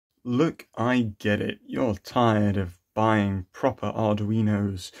Look, I get it. You're tired of buying proper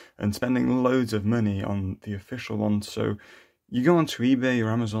Arduinos and spending loads of money on the official ones, so you go onto eBay or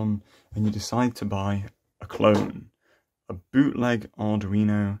Amazon and you decide to buy a clone, a bootleg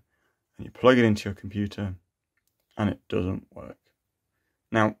Arduino, and you plug it into your computer and it doesn't work.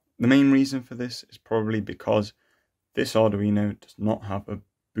 Now, the main reason for this is probably because this Arduino does not have a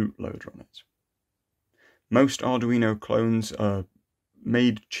bootloader on it. Most Arduino clones are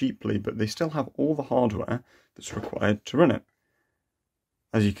made cheaply, but they still have all the hardware that's required to run it.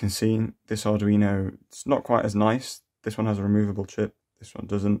 As you can see, this Arduino, it's not quite as nice. This one has a removable chip, this one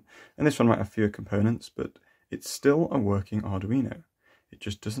doesn't, and this one might have fewer components, but it's still a working Arduino. It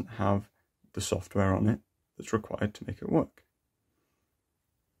just doesn't have the software on it that's required to make it work.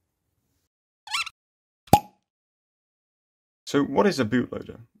 So what is a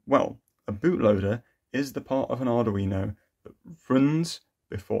bootloader? Well, a bootloader is the part of an Arduino that runs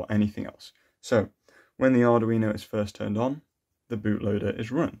before anything else. So when the Arduino is first turned on, the bootloader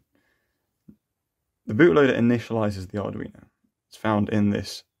is run. The bootloader initializes the Arduino. It's found in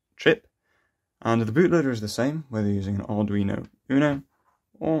this chip, and the bootloader is the same whether you're using an Arduino Uno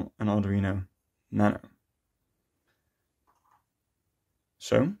or an Arduino Nano.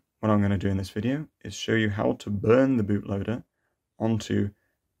 So what I'm going to do in this video is show you how to burn the bootloader onto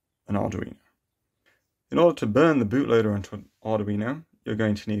an Arduino. In order to burn the bootloader onto an Arduino, you're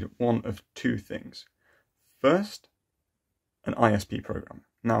going to need one of two things. First, an ISP program.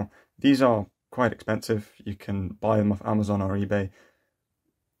 Now, these are quite expensive. You can buy them off Amazon or eBay.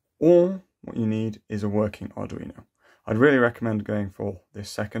 Or what you need is a working Arduino. I'd really recommend going for this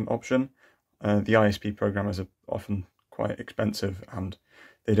second option. The ISP programmers are often quite expensive and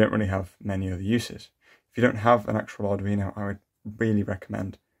they don't really have many other uses. If you don't have an actual Arduino, I would really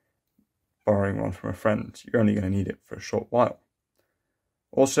recommend borrowing one from a friend. You're only going to need it for a short while.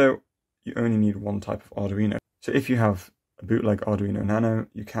 Also, you only need one type of Arduino. So if you have a bootleg Arduino Nano,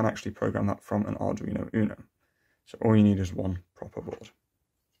 you can actually program that from an Arduino Uno. So all you need is one proper board.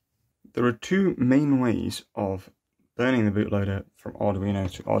 There are two main ways of burning the bootloader from Arduino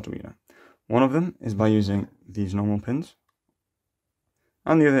to Arduino. One of them is by using these normal pins,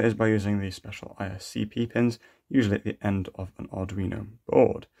 and the other is by using these special ISCP pins, usually at the end of an Arduino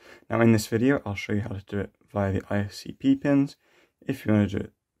board. Now in this video, I'll show you how to do it via the ISCP pins. If you want to do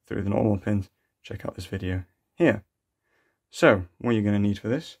it through the normal pins, check out this video here. So, what you're going to need for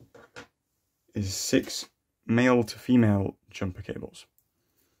this is 6 male to female jumper cables.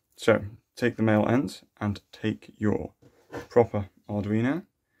 So, take the male ends and take your proper Arduino,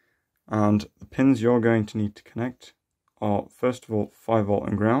 and the pins you're going to need to connect are, first of all, 5V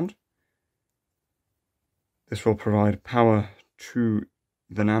and ground. This will provide power to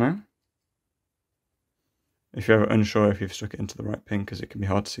the Nano. If you're ever unsure if you've stuck it into the right pin, because it can be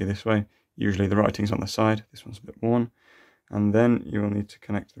hard to see this way, usually the writing's on the side, this one's a bit worn. And then you will need to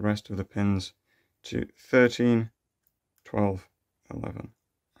connect the rest of the pins to 13, 12, 11,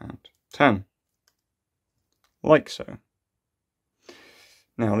 and 10. Like so.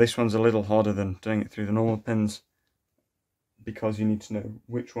 Now this one's a little harder than doing it through the normal pins, because you need to know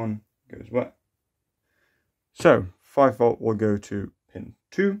which one goes where. So 5V will go to pin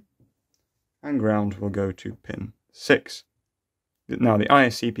 2 and ground will go to pin 6. Now the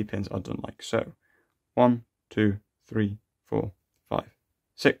ISCP pins are done like so. 1, 2, 3, 4, 5,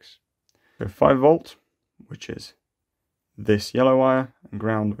 6. So 5V, which is this yellow wire, and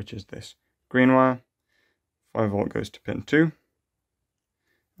ground, which is this green wire. 5V goes to pin 2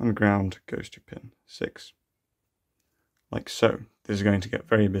 and ground goes to pin 6. Like so. This is going to get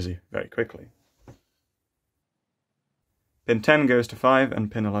very busy very quickly. Pin 10 goes to 5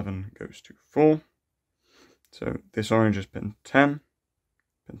 and pin 11 goes to 4. So this orange is pin 10.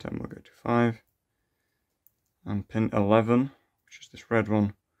 Pin 10 will go to 5. And pin 11, which is this red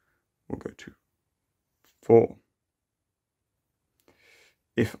one, will go to 4.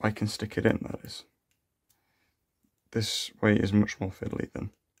 If I can stick it in, that is. This way is much more fiddly than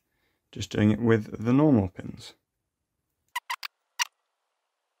just doing it with the normal pins.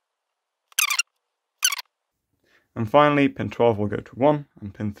 And finally, pin 12 will go to 1,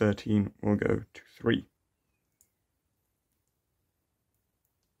 and pin 13 will go to 3.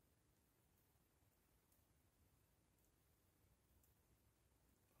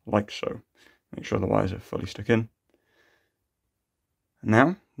 Like so. Make sure the wires are fully stuck in. And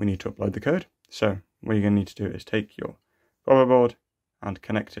now, we need to upload the code. So, what you're going to need to do is take your proper board and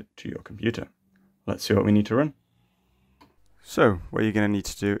connect it to your computer. Let's see what we need to run. So, what you're going to need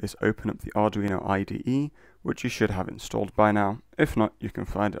to do is open up the Arduino IDE, which you should have installed by now. If not, you can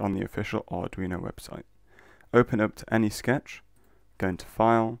find it on the official Arduino website. Open up to any sketch, go into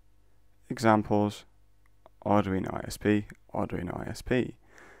File, examples, Arduino ISP, Arduino ISP.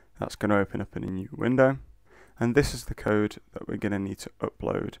 That's going to open up in a new window, and this is the code that we're going to need to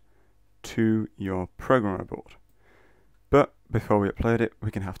upload to your programmer board. But before we upload it,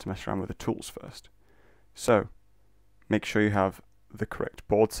 we're going to have to mess around with the tools first. So make sure you have the correct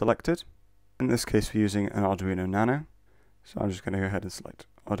board selected. In this case, we're using an Arduino Nano. So I'm just going to go ahead and select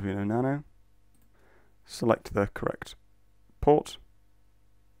Arduino Nano, select the correct port,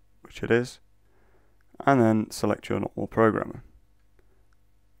 which it is, and then select your normal programmer.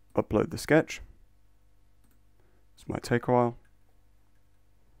 Upload the sketch. This might take a while.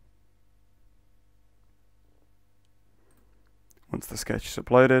 Once the sketch is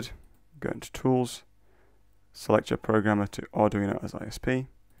uploaded, go into Tools, select your programmer to Arduino as ISP,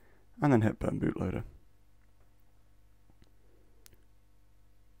 and then hit Burn Bootloader.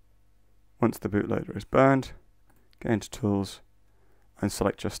 Once the bootloader is burned, go into Tools and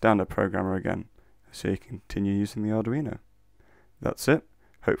select your standard programmer again so you can continue using the Arduino. That's it.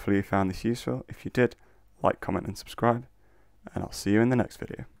 Hopefully you found this useful. If you did, like, comment and subscribe, and I'll see you in the next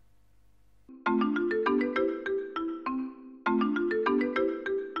video.